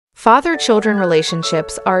Father-children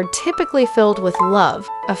relationships are typically filled with love,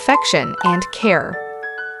 affection, and care.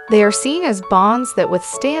 They are seen as bonds that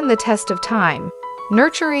withstand the test of time,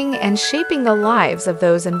 nurturing and shaping the lives of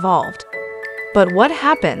those involved. But what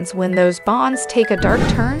happens when those bonds take a dark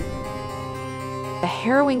turn? The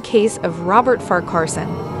harrowing case of Robert Farquharson,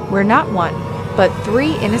 where not one, but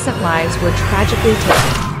 3 innocent lives were tragically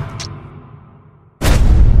taken.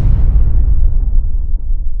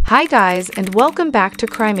 Hi guys, and welcome back to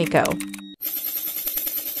Crimeco.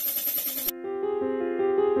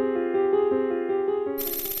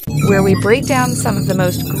 Where we break down some of the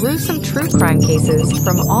most gruesome true crime cases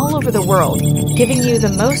from all over the world, giving you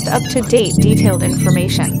the most up-to-date detailed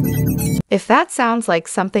information. If that sounds like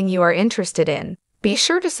something you are interested in, be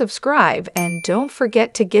sure to subscribe and don't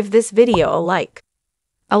forget to give this video a like.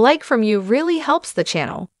 A like from you really helps the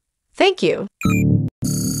channel. Thank you.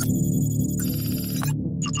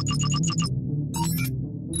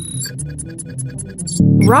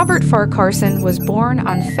 Robert Farquharson was born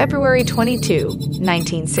on February 22,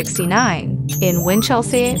 1969, in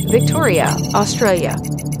Winchelsea, Victoria, Australia.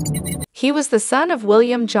 He was the son of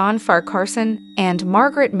William John Farquharson and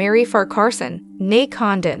Margaret Mary Farquharson, née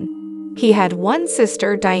Condon. He had one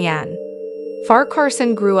sister, Diane.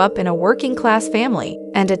 Farquharson grew up in a working-class family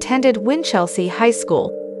and attended Winchelsea High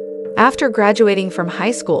School. After graduating from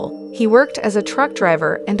high school, he worked as a truck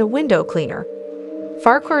driver and a window cleaner.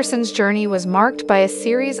 Farquharson's journey was marked by a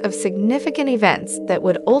series of significant events that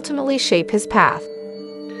would ultimately shape his path.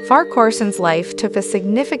 Farquharson's life took a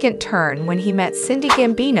significant turn when he met Cindy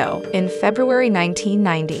Gambino in February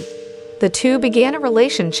 1990. The two began a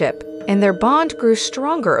relationship, and their bond grew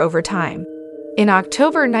stronger over time. In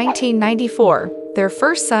October 1994, their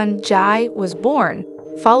first son, Jai, was born,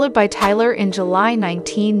 followed by Tyler in July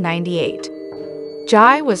 1998.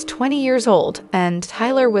 Jai was 20 years old, and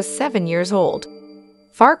Tyler was 7 years old.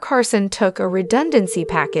 Farquharson took a redundancy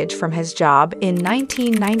package from his job in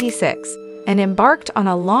 1996 and embarked on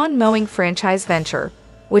a lawn mowing franchise venture,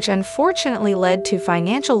 which unfortunately led to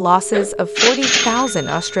financial losses of 40,000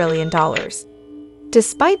 Australian dollars.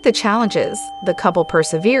 Despite the challenges, the couple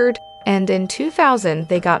persevered, and in 2000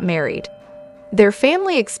 they got married. Their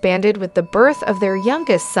family expanded with the birth of their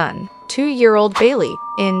youngest son, 2-year-old Bailey,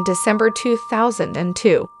 in December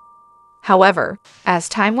 2002. However, as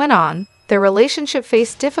time went on, their relationship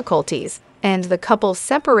faced difficulties, and the couple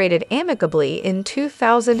separated amicably in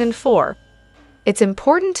 2004. It's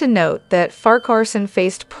important to note that Farquharson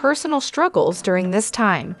faced personal struggles during this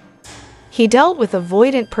time. He dealt with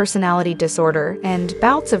avoidant personality disorder and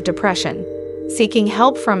bouts of depression, seeking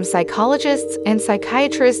help from psychologists and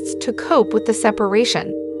psychiatrists to cope with the separation.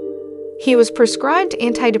 He was prescribed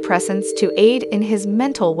antidepressants to aid in his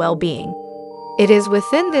mental well-being. It is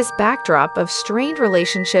within this backdrop of strained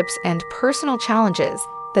relationships and personal challenges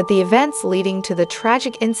that the events leading to the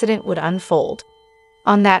tragic incident would unfold.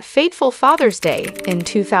 On that fateful Father's Day in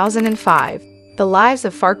 2005, the lives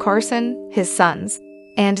of Farquharson, his sons,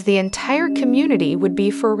 and the entire community would be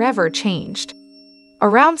forever changed.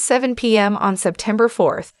 Around 7 p.m. on September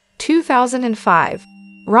 4, 2005,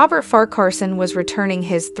 Robert Farquharson was returning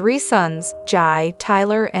his 3 sons, Jai,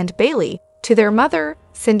 Tyler, and Bailey, to their mother,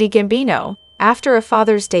 Cindy Gambino, after a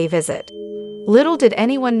Father's Day visit. Little did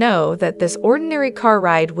anyone know that this ordinary car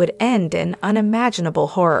ride would end in unimaginable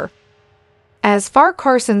horror. As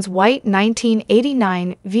Farquharson's white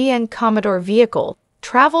 1989 VN Commodore vehicle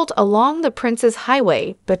traveled along the Prince's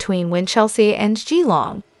Highway between Winchelsea and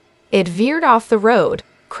Geelong, it veered off the road,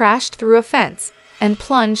 crashed through a fence, and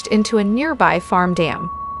plunged into a nearby farm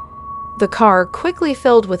dam. The car quickly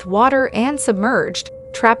filled with water and submerged,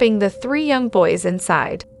 trapping the 3 young boys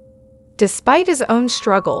inside. Despite his own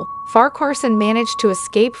struggle, Farquharson managed to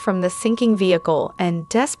escape from the sinking vehicle and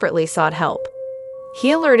desperately sought help.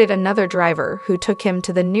 He alerted another driver who took him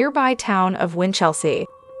to the nearby town of Winchelsea,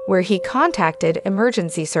 where he contacted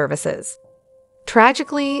emergency services.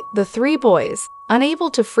 Tragically, the 3 boys,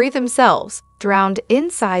 unable to free themselves, drowned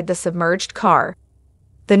inside the submerged car.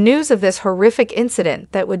 The news of this horrific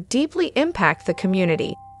incident that would deeply impact the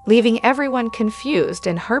community, leaving everyone confused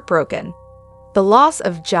and heartbroken. The loss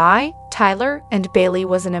of Jai, Tyler, and Bailey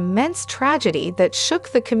was an immense tragedy that shook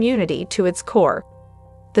the community to its core.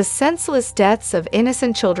 The senseless deaths of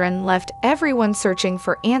innocent children left everyone searching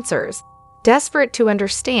for answers, desperate to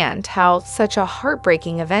understand how such a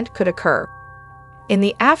heartbreaking event could occur. In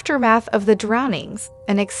the aftermath of the drownings,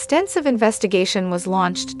 an extensive investigation was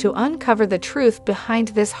launched to uncover the truth behind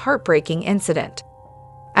this heartbreaking incident.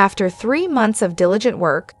 After 3 months of diligent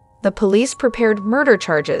work, the police prepared murder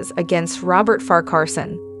charges against Robert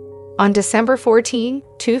Farquharson. On December 14,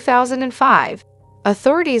 2005,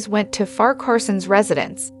 authorities went to Farquharson's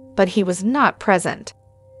residence, but he was not present.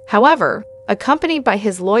 However, accompanied by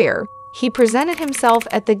his lawyer, he presented himself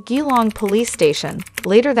at the Geelong police station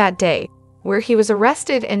later that day, where he was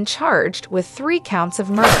arrested and charged with 3 counts of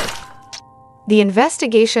murder. The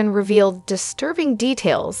investigation revealed disturbing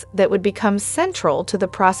details that would become central to the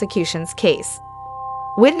prosecution's case.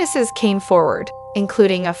 Witnesses came forward,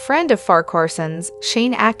 including a friend of Farquharson's,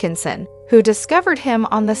 Shane Atkinson, who discovered him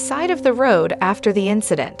on the side of the road after the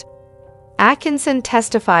incident. Atkinson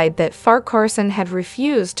testified that Farquharson had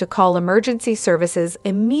refused to call emergency services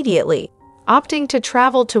immediately, opting to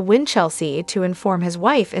travel to Winchelsea to inform his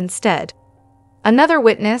wife instead. Another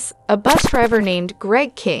witness, a bus driver named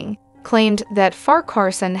Greg King, claimed that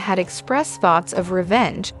Farquharson had expressed thoughts of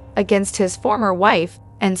revenge against his former wife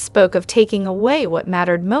and spoke of taking away what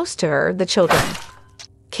mattered most to her, the children.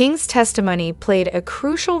 King's testimony played a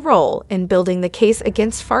crucial role in building the case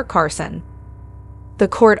against Farquharson. The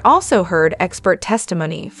court also heard expert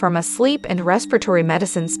testimony from a sleep and respiratory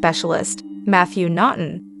medicine specialist, Matthew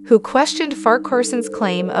Naughton, who questioned Farquharson's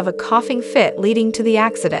claim of a coughing fit leading to the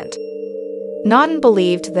accident. Naughton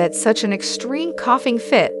believed that such an extreme coughing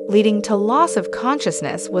fit leading to loss of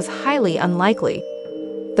consciousness was highly unlikely.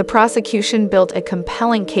 The prosecution built a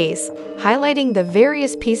compelling case, highlighting the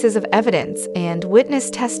various pieces of evidence and witness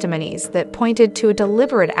testimonies that pointed to a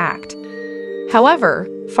deliberate act. However,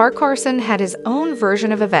 Farquharson had his own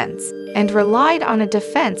version of events and relied on a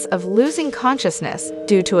defense of losing consciousness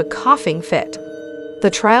due to a coughing fit.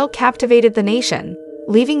 The trial captivated the nation,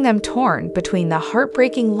 leaving them torn between the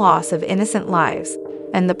heartbreaking loss of innocent lives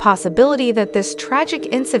and the possibility that this tragic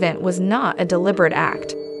incident was not a deliberate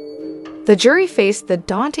act. The jury faced the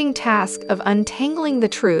daunting task of untangling the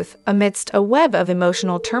truth amidst a web of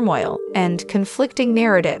emotional turmoil and conflicting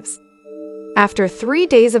narratives. After 3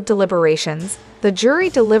 days of deliberations, the jury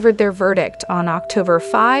delivered their verdict on October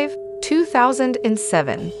 5,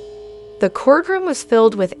 2007. The courtroom was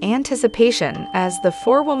filled with anticipation as the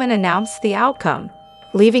forewoman announced the outcome,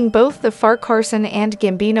 leaving both the Farquharson and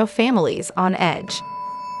Gambino families on edge.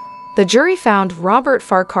 The jury found Robert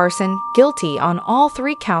Farquharson guilty on all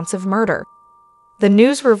 3 counts of murder. The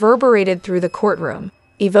news reverberated through the courtroom,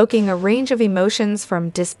 evoking a range of emotions from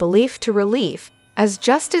disbelief to relief as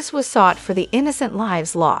justice was sought for the innocent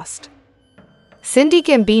lives lost. Cindy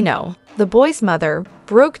Gambino, the boy's mother,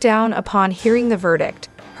 broke down upon hearing the verdict,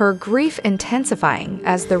 her grief intensifying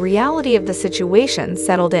as the reality of the situation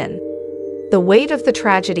settled in. The weight of the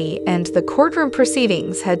tragedy and the courtroom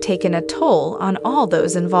proceedings had taken a toll on all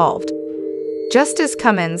those involved. Justice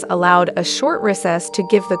Cummins allowed a short recess to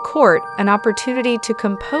give the court an opportunity to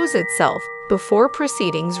compose itself before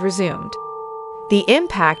proceedings resumed. The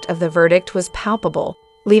impact of the verdict was palpable,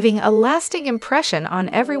 leaving a lasting impression on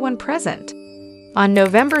everyone present. On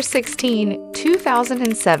November 16,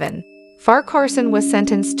 2007, Farquharson was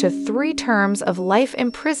sentenced to 3 terms of life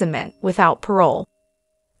imprisonment without parole.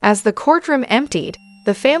 As the courtroom emptied,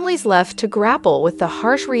 the families left to grapple with the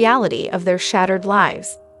harsh reality of their shattered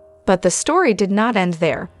lives. But the story did not end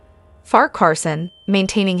there. Farquharson,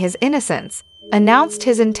 maintaining his innocence, announced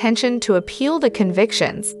his intention to appeal the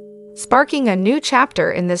convictions, sparking a new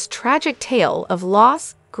chapter in this tragic tale of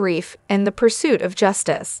loss, grief, and the pursuit of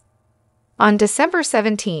justice. On December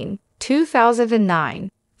 17, 2009,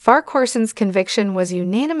 Farquharson's conviction was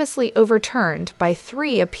unanimously overturned by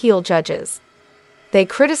 3 appeal judges. They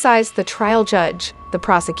criticized the trial judge, the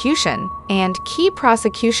prosecution, and key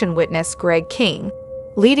prosecution witness Greg King,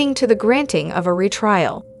 leading to the granting of a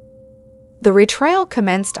retrial. The retrial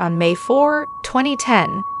commenced on May 4,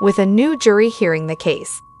 2010, with a new jury hearing the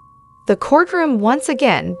case. The courtroom once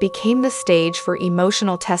again became the stage for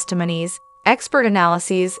emotional testimonies, expert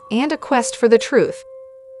analyses, and a quest for the truth.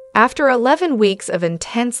 After 11 weeks of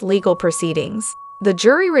intense legal proceedings, the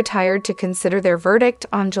jury retired to consider their verdict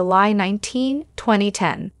on July 19,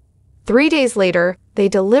 2010. 3 days later, they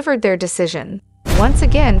delivered their decision, once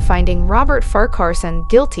again finding Robert Farquharson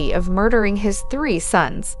guilty of murdering his 3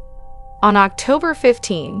 sons. On October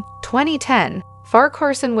 15, 2010,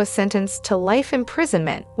 Farquharson was sentenced to life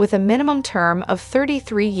imprisonment with a minimum term of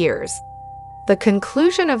 33 years. The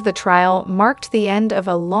conclusion of the trial marked the end of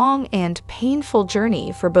a long and painful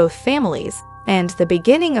journey for both families and the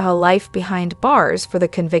beginning of a life behind bars for the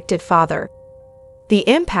convicted father. The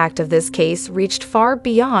impact of this case reached far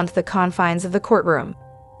beyond the confines of the courtroom.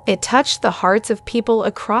 It touched the hearts of people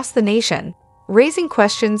across the nation, raising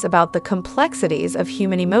questions about the complexities of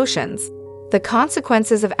human emotions, the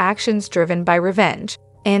consequences of actions driven by revenge,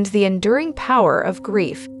 and the enduring power of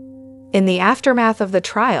grief. In the aftermath of the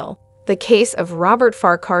trial, the case of Robert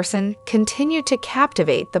Farquharson continued to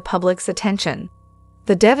captivate the public's attention.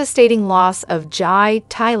 The devastating loss of Jai,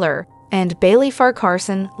 Tyler, and Bailey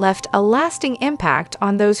Farquharson left a lasting impact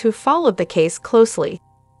on those who followed the case closely.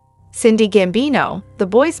 Cindy Gambino, the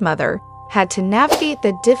boy's mother, had to navigate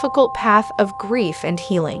the difficult path of grief and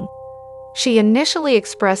healing. She initially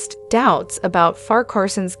expressed doubts about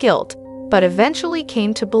Farquharson's guilt, but eventually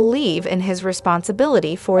came to believe in his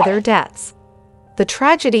responsibility for their deaths. The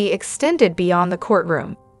tragedy extended beyond the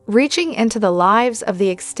courtroom, reaching into the lives of the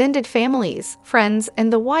extended families, friends,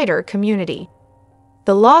 and the wider community.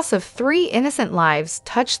 The loss of 3 innocent lives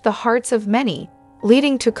touched the hearts of many,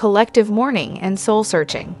 leading to collective mourning and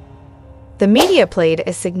soul-searching. The media played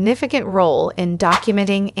a significant role in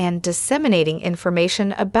documenting and disseminating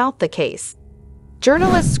information about the case.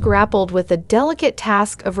 Journalists grappled with the delicate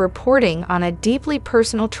task of reporting on a deeply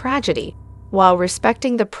personal tragedy while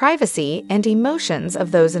respecting the privacy and emotions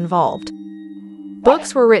of those involved.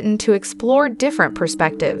 Books were written to explore different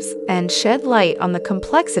perspectives and shed light on the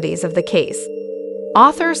complexities of the case.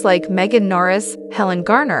 Authors like Megan Norris, Helen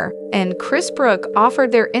Garner, and Chris Brook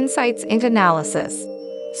offered their insights and analysis,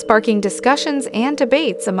 sparking discussions and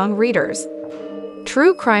debates among readers.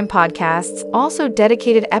 True crime podcasts also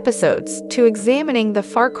dedicated episodes to examining the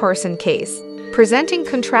Farquharson case, presenting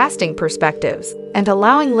contrasting perspectives and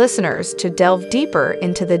allowing listeners to delve deeper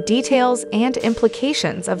into the details and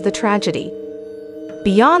implications of the tragedy.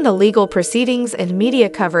 Beyond the legal proceedings and media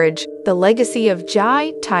coverage, the legacy of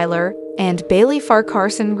Jai, Tyler, and Bailey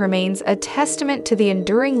Farquharson remains a testament to the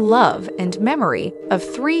enduring love and memory of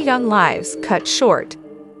 3 young lives cut short.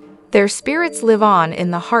 Their spirits live on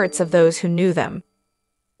in the hearts of those who knew them.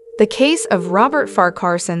 The case of Robert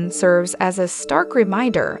Farquharson serves as a stark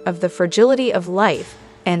reminder of the fragility of life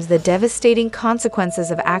and the devastating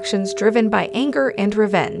consequences of actions driven by anger and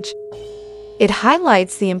revenge. It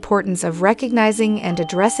highlights the importance of recognizing and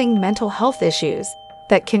addressing mental health issues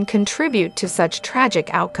that can contribute to such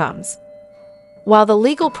tragic outcomes. While the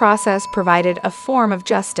legal process provided a form of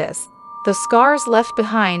justice, the scars left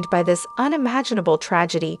behind by this unimaginable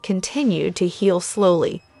tragedy continued to heal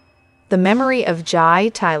slowly. The memory of Jai,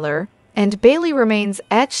 Tyler, and Bailey remains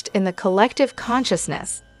etched in the collective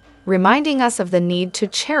consciousness, reminding us of the need to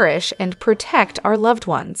cherish and protect our loved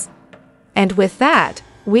ones. And with that,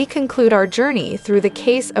 we conclude our journey through the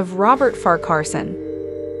case of Robert Farquharson.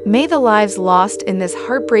 May the lives lost in this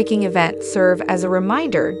heartbreaking event serve as a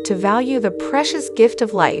reminder to value the precious gift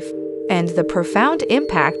of life and the profound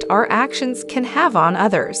impact our actions can have on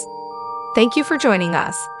others. Thank you for joining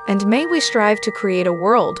us, and may we strive to create a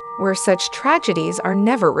world where such tragedies are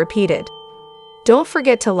never repeated. Don't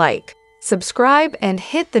forget to like, subscribe, and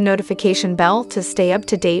hit the notification bell to stay up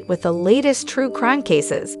to date with the latest true crime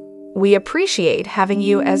cases. We appreciate having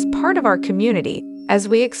you as part of our community as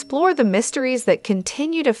we explore the mysteries that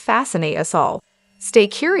continue to fascinate us all. Stay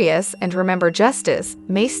curious and remember, justice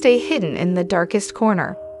may stay hidden in the darkest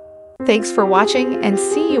corner. Thanks for watching, and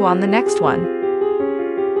see you on the next one.